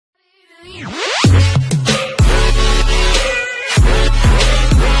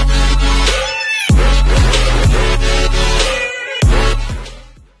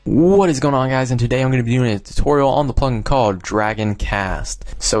What is going on, guys? And today I'm going to be doing a tutorial on the plugin called Dragoncast.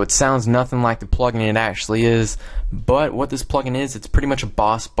 So it sounds nothing like the plugin it actually is, but what this plugin is, it's pretty much a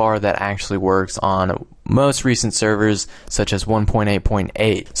BossBar that actually works on most recent servers such as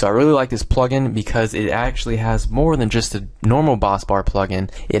 1.8.8. So I really like this plugin because it actually has more than just a normal BossBar plugin.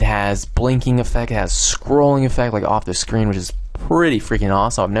 It has blinking effect, it has scrolling effect like off the screen, which is pretty freaking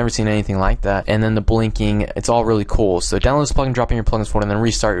awesome. I've never seen anything like that. And then the blinking, it's all really cool. So download this plugin, drop in your plugins folder, and then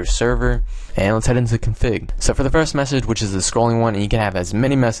restart your server. And let's head into the config. So for the first message, which is the scrolling one, and you can have as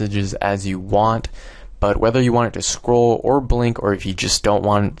many messages as you want. But whether you want it to scroll or blink, or if you just don't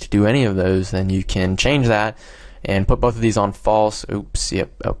want it to do any of those, then you can change that and put both of these on false. Oops,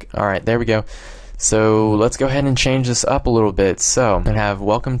 yep, okay. Alright, there we go. So let's go ahead and change this up a little bit. So I'm going to have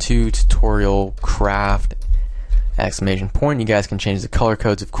welcome to tutorial craft exclamation point. You guys can change the color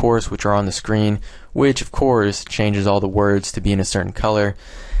codes, of course, which are on the screen, which of course changes all the words to be in a certain color,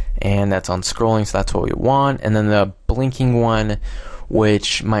 and that's on scrolling, so that's what we want. And then the blinking one,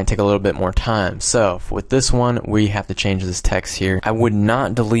 which might take a little bit more time. So with this one, we have to change this text here. I would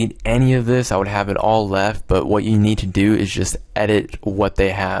not delete any of this, I would have it all left, but what you need to do is just edit what they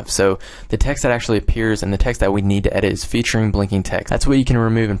have. So the text that actually appears and the text that we need to edit is featuring blinking text. That's what you can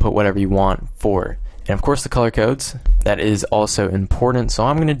remove and put whatever you want for it. And of course the color codes, that is also important. So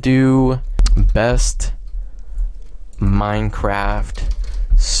I'm going to do best Minecraft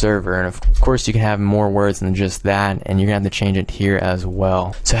server, and of course you can have more words than just that, and you're going to have to change it here as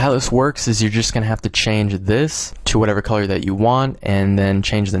well. So how this works is you're just going to have to change this to whatever color that you want, and then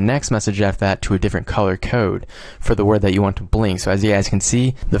change the next message after that to a different color code for the word that you want to blink. So as you guys can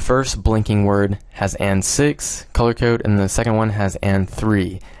see, the first blinking word has and6 color code, and the second one has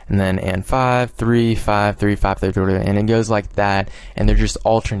and3, and then and5, 3, 5, 3, 5, 3, 3, and it goes like that, and they're just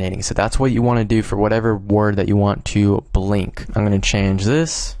alternating. So that's what you want to do for whatever word that you want to blink. I'm going to change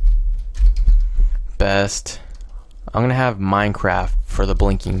this best. I'm going to have Minecraft for the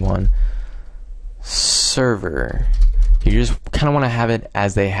blinking one. Server. You just kind of want to have it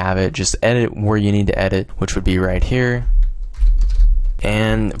as they have it. Just edit where you need to edit, which would be right here.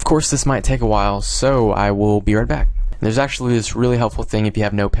 And of course this might take a while, so I will be right back. There's actually this really helpful thing if you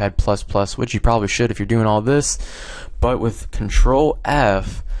have Notepad++, which you probably should if you're doing all this, but with Control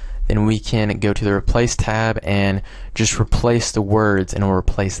F, then we can go to the Replace tab and just replace the words, and it'll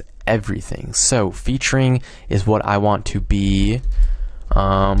replace everything. So featuring is what I want to be,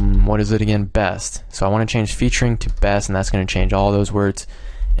 what is it again, best. So I want to change featuring to best, and that's going to change all those words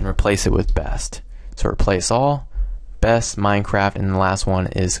and replace it with best. So replace all, best, Minecraft, and the last one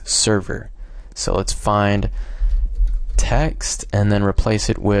is server. So let's find text and then replace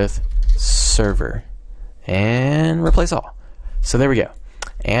it with server and replace all. So there we go,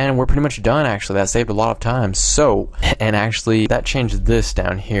 and we're pretty much done. Actually, that saved a lot of time. So, and actually that changed this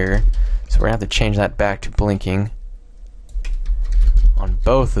down here, so we're gonna have to change that back to blinking on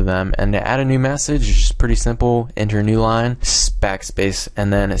both of them. And to add a new message is just pretty simple. Enter a new line, backspace,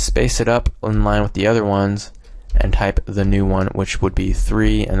 and then space it up in line with the other ones, and type the new one, which would be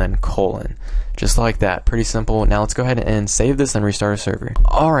 3 and then colon. Just like that. Pretty simple. Now let's go ahead and save this and restart our server.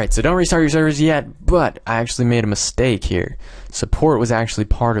 Alright, so don't restart your servers yet, but I actually made a mistake here. Support was actually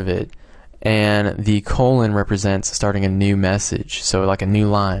part of it, and the colon represents starting a new message, so like a new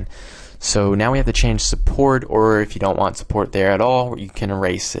line. So now we have to change support, or if you don't want support there at all, you can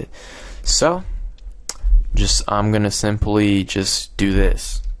erase it. So I'm gonna simply just do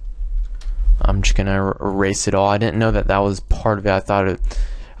this. I'm just gonna erase it all. I didn't know that that was part of it. I thought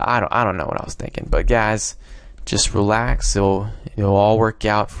I don't know what I was thinking. But guys, just relax. It'll all work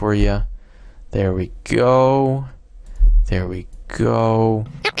out for you. There we go. There we go.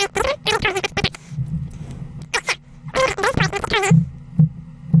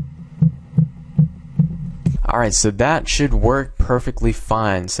 Alright, so that should work perfectly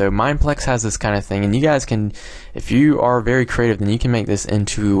fine. So Mineplex has this kind of thing, and you guys can, if you are very creative, then you can make this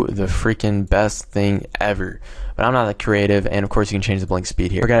into the freaking best thing ever. But I'm not that creative, and of course you can change the blink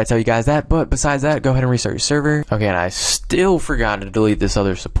speed here. I gotta tell you guys that, but besides that, go ahead and restart your server. Okay, and I still forgot to delete this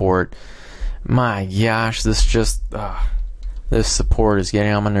other support. My gosh, this support is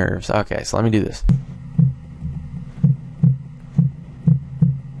getting on my nerves. Okay, so let me do this.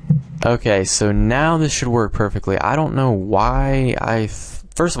 Okay, so now this should work perfectly. I don't know why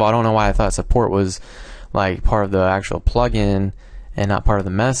first of all, I don't know why I thought support was like part of the actual plugin and not part of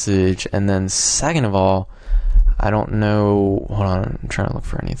the message. And then second of all, I don't know, hold on, I'm trying to look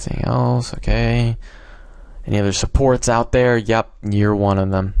for anything else. Okay, any other supports out there? Yep, you're one of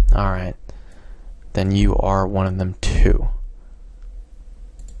them. Alright, then you are one of them too.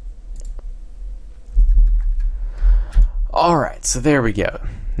 Alright, so there we go.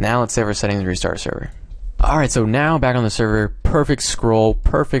 Now let's save our settings and restart server. Alright, so now back on the server, perfect scroll,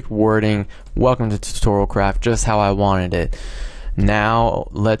 perfect wording, welcome to Tutorial Craft, just how I wanted it. Now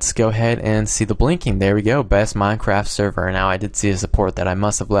let's go ahead and see the blinking. There we go, best Minecraft server. Now I did see a support that I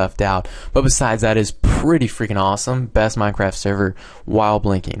must have left out, but besides that is pretty freaking awesome. Best Minecraft server while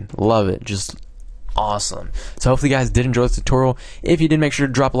blinking. Love it, just awesome. So hopefully you guys did enjoy this tutorial. If you did, make sure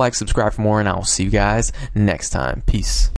to drop a like, subscribe for more, and I will see you guys next time. Peace.